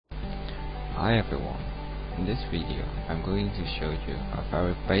Hi everyone, in this video I'm going to show you a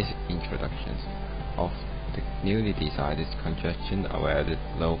very basic introduction of the newly decided Congestion-Aware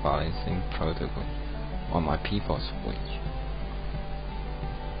Load Balancing Protocol on my P4 switch.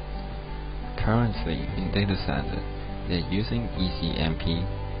 Currently in data center, they are using ECMP,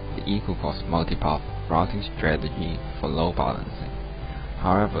 the equal cost multipath routing strategy for load balancing.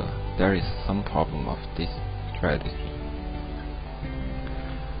 However, there is some problem of this strategy.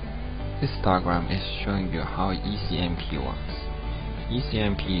 This diagram is showing you how ECMP works.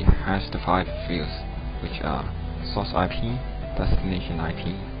 ECMP has the 5 fields, which are source IP, destination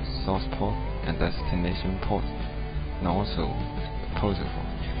IP, source port, and destination port, and also the protocol.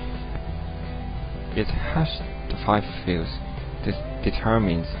 It has the 5 fields. This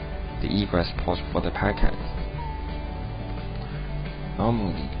determines the egress port for the packet.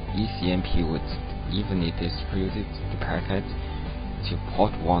 Normally, ECMP would evenly distribute the packet to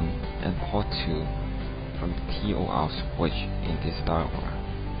port 1 and port 2 from the TOR switch in this diagram.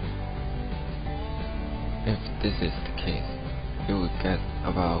 If this is the case, you will get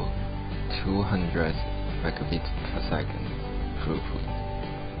about 200 megabits per second throughput.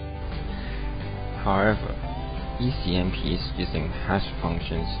 However, ECMP is using hash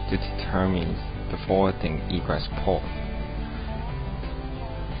functions to determine the forwarding egress port.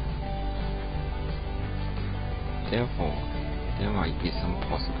 Therefore, there might be some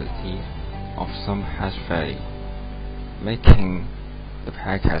possibility of some hash value, making the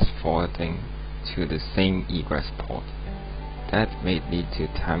packet forwarding to the same egress port. That may lead to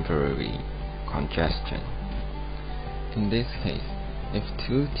temporary congestion. In this case, if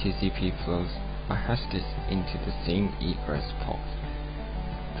 2 TCP flows are hashed into the same egress port,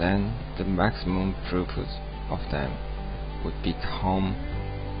 then the maximum throughput of them would become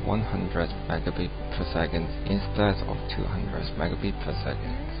 100 megabit per second instead of 200 megabit per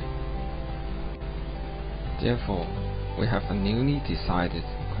second. Therefore, we have a newly decided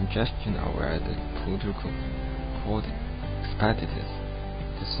congestion-aware protocol called Expeditus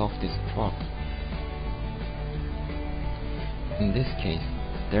to solve this problem. In this case,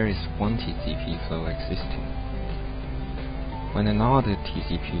 there is one TCP flow existing. When another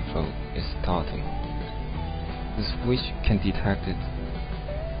TCP flow is starting, the switch can detect it.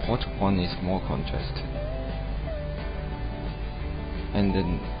 Port 1 is more congested, and the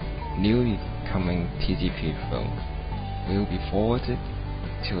newly coming TCP flow will be forwarded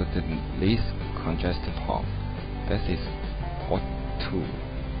to the least congested port, that is port 2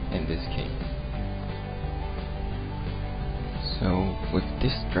 in this case. So with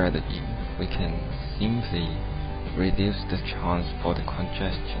this strategy, we can simply reduce the chance for the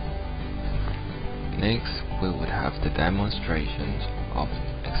congestion. Next, we would have the demonstrations of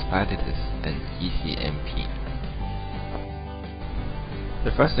Expeditus and ECMP.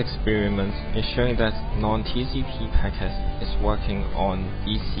 The first experiment is showing that non-TCP packet is working on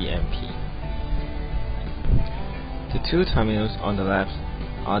ECMP. The 2 terminals on the left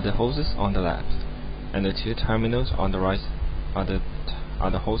are the hosts on the left, and the 2 terminals on the right are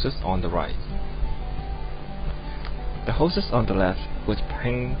the hosts on the right. The hosts on the left would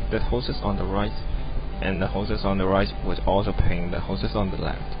ping the hosts on the right, and the hosts on the right would also ping the hosts on the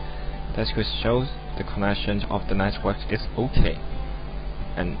left. That shows the connection of the network is okay,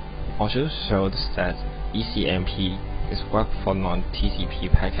 and also shows that ECMP is work for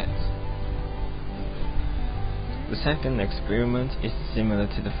non-TCP packets. The second experiment is similar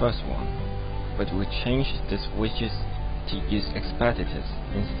to the first one, but we changed the switches to use Expeditus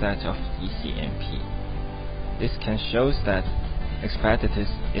instead of ECMP. This can show that Expeditus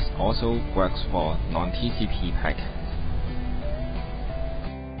also works for non-TCP packets.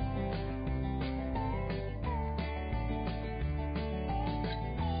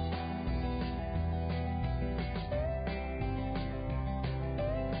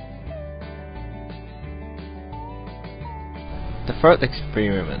 The third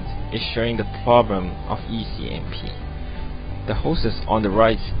experiment is showing the problem of ECMP. The hosts on the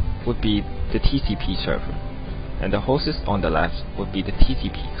right would be the TCP server, and the hosts on the left would be the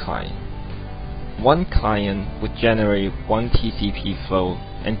TCP client. One client would generate 1 TCP flow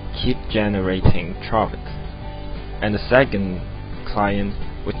and keep generating traffic, and the second client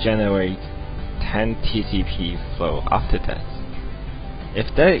would generate 10 TCP flow after that.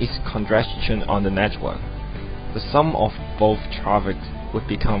 If there is congestion on the network, the sum of both traffic would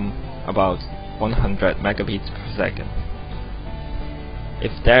become about 100 megabits per second.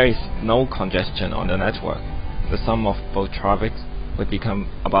 If there is no congestion on the network, the sum of both traffic would become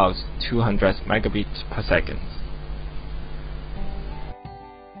about 200 megabits per second.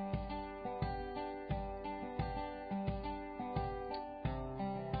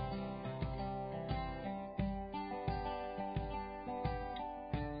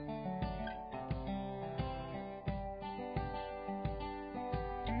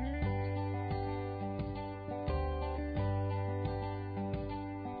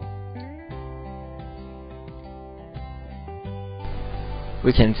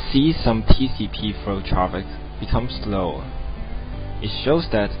 we can see some TCP flow traffic become slower. It shows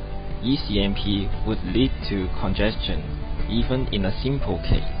that ECMP would lead to congestion even in a simple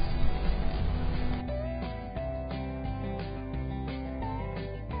case.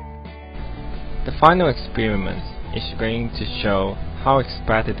 The final experiment is going to show how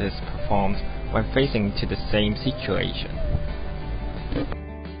Expeditus performs when facing to the same situation.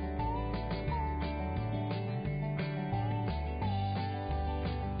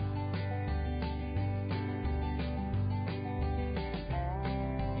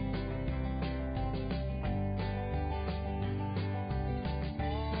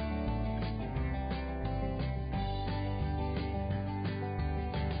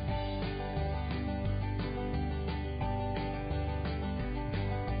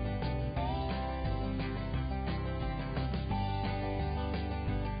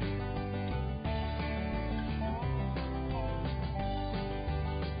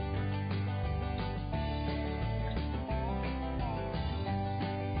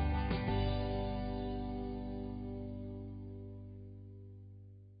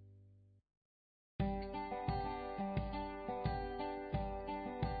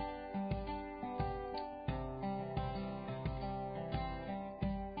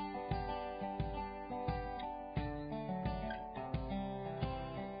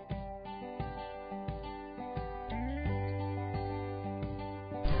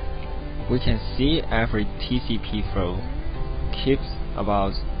 We can see every TCP flow keeps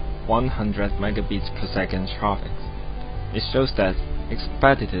about 100 megabits per second traffic. It shows that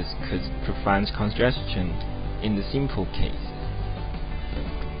Expeditus could prevent congestion in the simple case.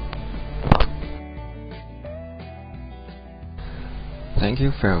 Thank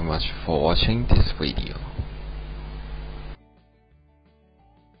you very much for watching this video.